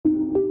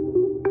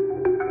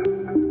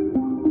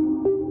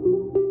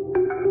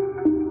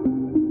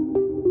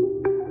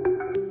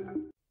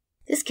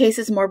case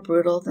is more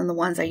brutal than the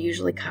ones I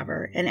usually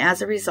cover, and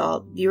as a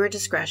result, viewer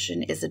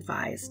discretion is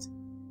advised.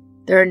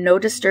 There are no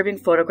disturbing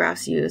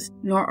photographs used,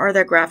 nor are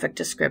there graphic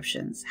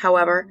descriptions.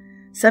 However,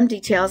 some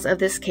details of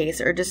this case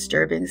are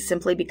disturbing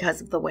simply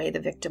because of the way the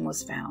victim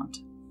was found.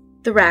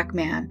 The Rack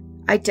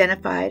Man,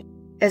 identified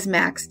as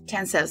Max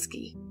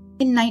Tanccevski.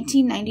 In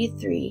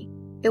 1993,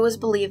 it was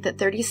believed that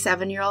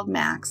 37-year-old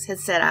Max had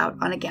set out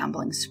on a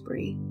gambling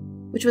spree,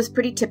 which was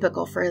pretty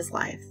typical for his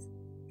life.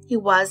 He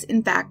was,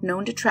 in fact,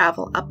 known to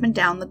travel up and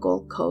down the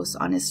Gold Coast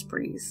on his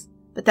sprees,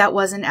 but that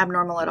wasn't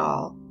abnormal at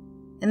all.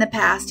 In the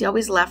past, he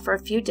always left for a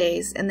few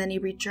days and then he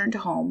returned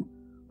home,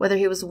 whether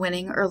he was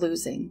winning or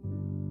losing.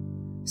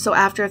 So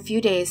after a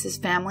few days, his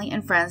family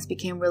and friends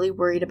became really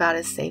worried about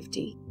his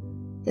safety.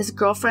 His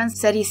girlfriend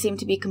said he seemed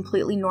to be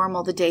completely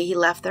normal the day he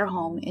left their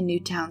home in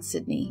Newtown,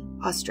 Sydney,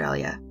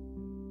 Australia.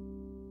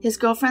 His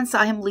girlfriend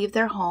saw him leave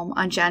their home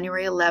on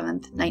January 11,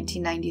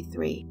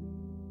 1993.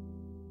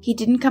 He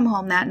didn't come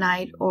home that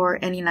night or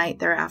any night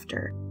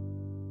thereafter.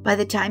 By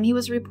the time he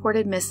was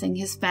reported missing,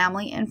 his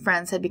family and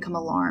friends had become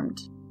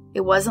alarmed. It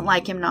wasn't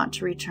like him not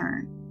to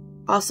return.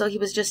 Also, he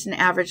was just an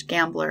average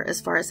gambler as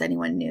far as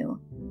anyone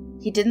knew.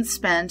 He didn't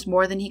spend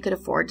more than he could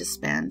afford to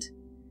spend,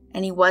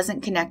 and he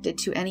wasn't connected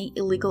to any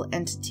illegal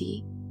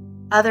entity.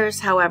 Others,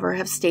 however,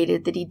 have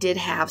stated that he did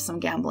have some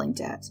gambling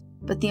debt,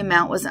 but the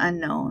amount was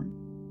unknown.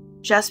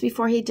 Just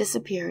before he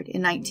disappeared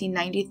in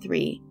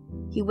 1993,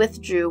 he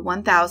withdrew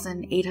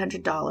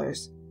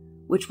 $1,800,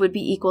 which would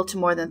be equal to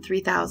more than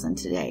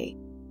 $3,000 today,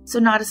 so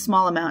not a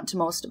small amount to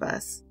most of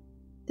us.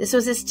 This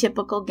was his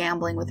typical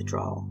gambling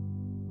withdrawal.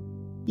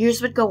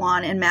 Years would go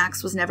on and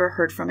Max was never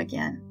heard from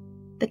again.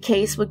 The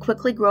case would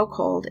quickly grow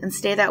cold and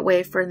stay that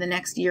way for the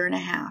next year and a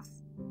half.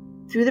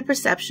 Through the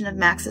perception of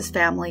Max's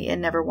family, it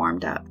never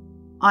warmed up.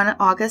 On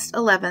August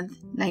 11,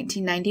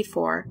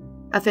 1994,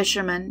 a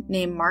fisherman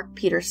named Mark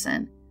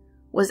Peterson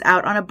was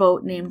out on a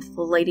boat named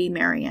the Lady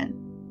Marian.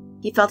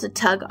 He felt a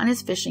tug on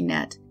his fishing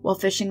net while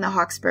fishing the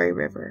Hawkesbury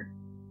River.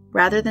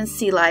 Rather than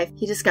sea life,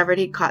 he discovered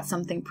he'd caught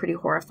something pretty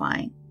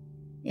horrifying.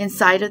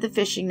 Inside of the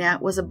fishing net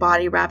was a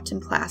body wrapped in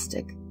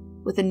plastic,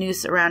 with a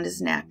noose around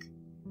his neck,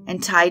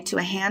 and tied to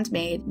a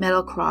handmade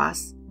metal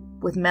cross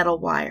with metal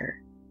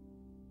wire.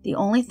 The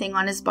only thing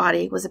on his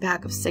body was a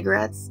pack of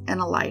cigarettes and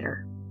a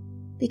lighter.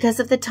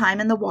 Because of the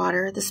time in the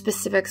water, the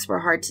specifics were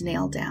hard to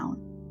nail down.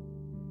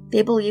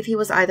 They believe he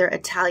was either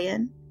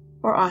Italian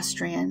or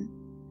Austrian,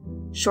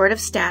 short of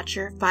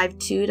stature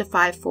 5'2" to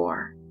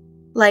 5'4",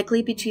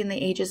 likely between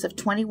the ages of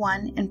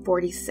 21 and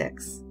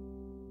 46.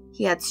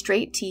 He had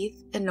straight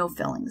teeth and no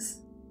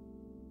fillings.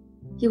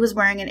 He was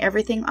wearing an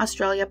Everything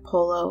Australia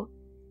polo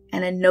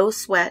and a No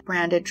Sweat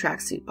branded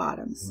tracksuit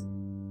bottoms.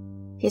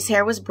 His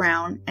hair was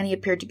brown and he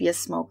appeared to be a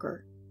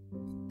smoker.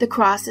 The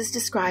cross is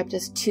described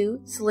as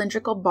 2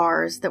 cylindrical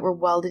bars that were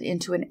welded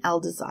into an L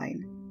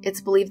design.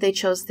 It's believed they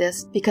chose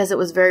this because it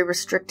was very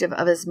restrictive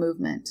of his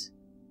movement,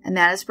 and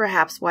that is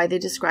perhaps why they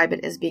describe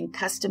it as being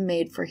custom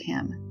made for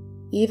him.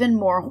 Even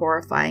more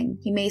horrifying,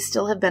 he may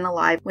still have been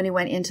alive when he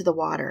went into the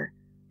water,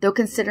 though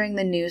considering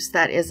the noose,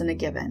 that isn't a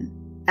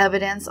given.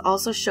 Evidence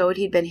also showed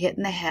he'd been hit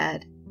in the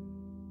head.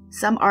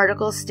 Some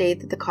articles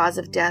state that the cause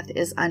of death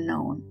is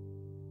unknown.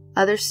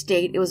 Others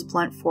state it was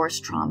blunt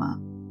force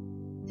trauma.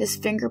 His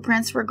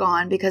fingerprints were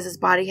gone because his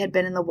body had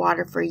been in the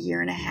water for a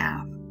year and a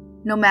half.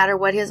 No matter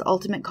what his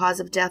ultimate cause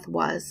of death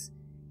was,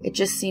 it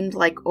just seemed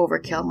like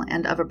overkill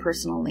and of a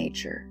personal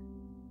nature.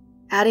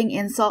 Adding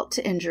insult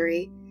to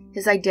injury,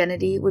 his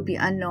identity would be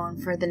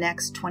unknown for the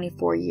next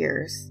 24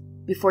 years,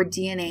 before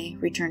DNA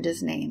returned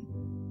his name.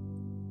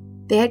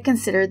 They had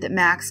considered that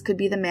Max could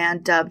be the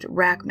man dubbed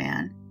Rack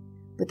Man,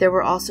 but there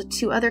were also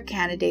 2 other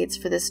candidates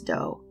for this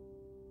doe.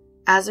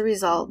 As a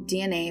result,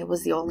 DNA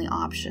was the only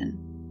option.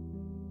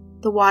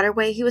 The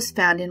waterway he was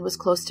found in was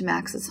close to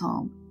Max's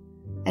home,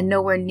 and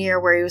nowhere near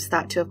where he was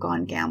thought to have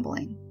gone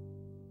gambling.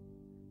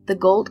 The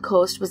Gold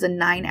Coast was a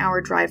 9-hour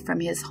drive from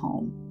his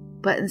home,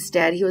 but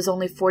instead he was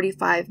only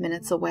 45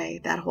 minutes away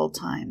that whole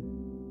time.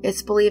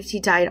 It's believed he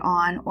died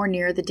on or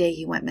near the day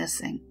he went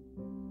missing.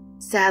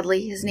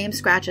 Sadly, his name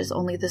scratches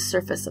only the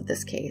surface of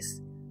this case.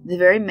 The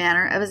very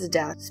manner of his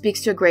death speaks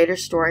to a greater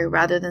story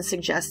rather than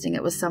suggesting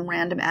it was some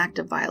random act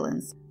of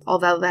violence,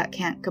 although that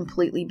can't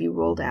completely be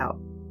ruled out.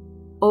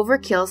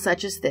 Overkill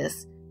such as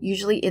this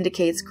usually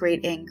indicates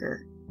great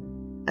anger,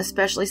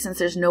 especially since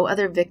there's no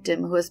other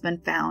victim who has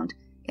been found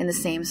in the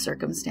same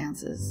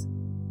circumstances.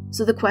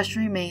 So the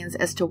question remains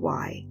as to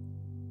why.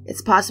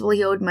 It's possible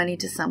he owed money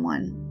to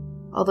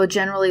someone, although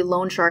generally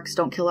loan sharks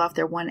don't kill off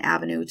their one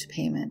avenue to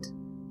payment.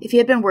 If he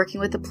had been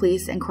working with the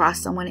police and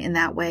crossed someone in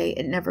that way,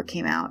 it never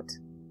came out.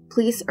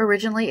 Police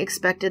originally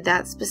expected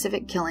that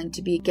specific killing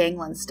to be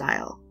gangland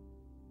style,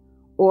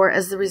 or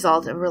as the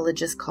result of a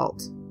religious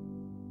cult.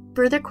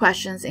 Further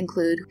questions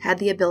include, had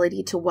the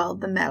ability to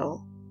weld the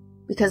metal?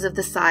 Because of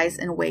the size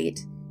and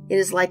weight, it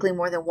is likely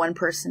more than one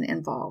person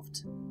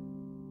involved.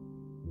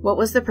 What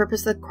was the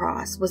purpose of the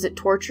cross? Was it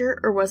torture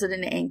or was it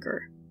an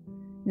anchor?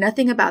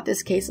 Nothing about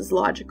this case is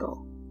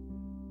logical.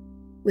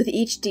 With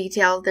each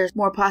detail, there's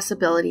more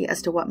possibility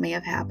as to what may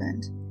have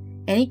happened.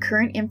 Any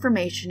current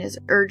information is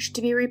urged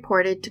to be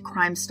reported to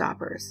Crime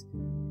Stoppers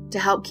to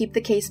help keep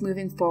the case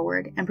moving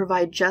forward and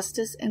provide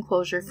justice and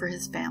closure for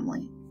his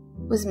family.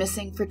 He was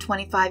missing for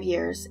 25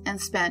 years and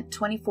spent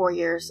 24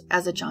 years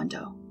as a John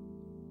Doe.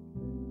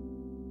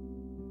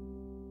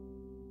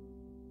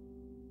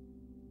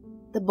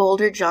 The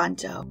Boulder John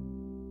Doe,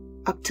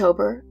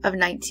 October of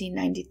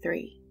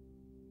 1993.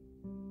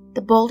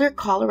 The Boulder,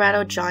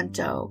 Colorado John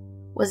Doe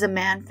was a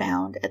man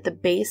found at the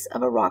base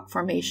of a rock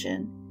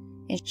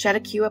formation in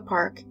Chautauqua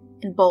Park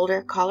in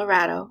Boulder,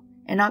 Colorado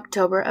in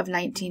October of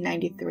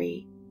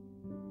 1993.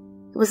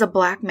 He was a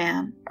black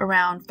man,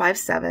 around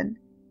 5'7",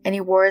 and he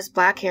wore his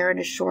black hair in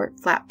a short,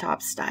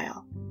 flat-top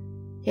style.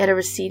 He had a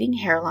receding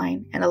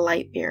hairline and a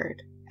light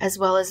beard, as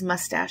well as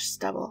mustache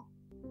stubble.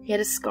 He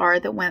had a scar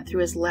that went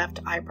through his left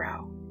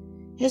eyebrow.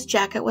 His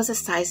jacket was a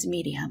size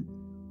medium,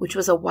 which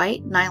was a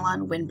white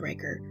nylon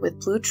windbreaker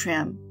with blue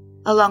trim,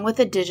 along with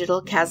a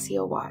digital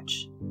Casio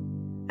watch.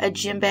 A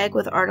gym bag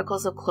with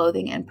articles of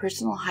clothing and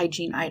personal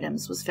hygiene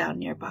items was found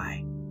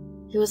nearby.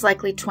 He was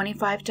likely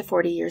 25 to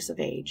 40 years of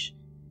age,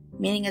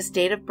 meaning his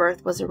date of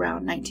birth was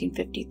around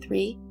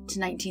 1953 to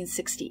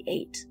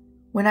 1968.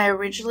 When I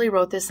originally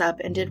wrote this up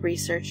and did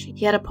research,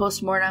 he had a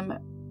postmortem,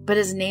 but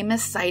his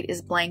NamUs site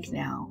is blank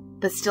now,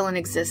 but still in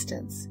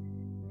existence.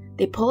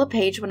 They pull a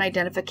page when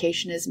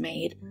identification is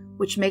made,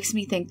 which makes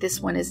me think this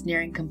one is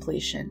nearing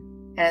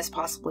completion and has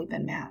possibly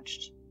been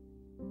matched.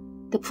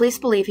 The police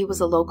believe he was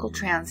a local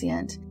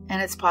transient,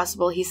 and it's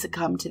possible he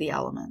succumbed to the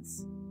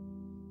elements.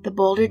 The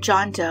Boulder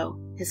John Doe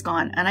has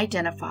gone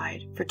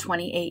unidentified for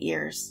 28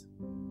 years.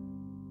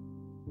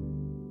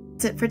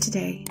 That's it for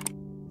today.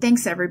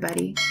 Thanks,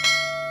 everybody.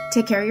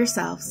 Take care of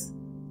yourselves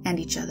and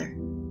each other.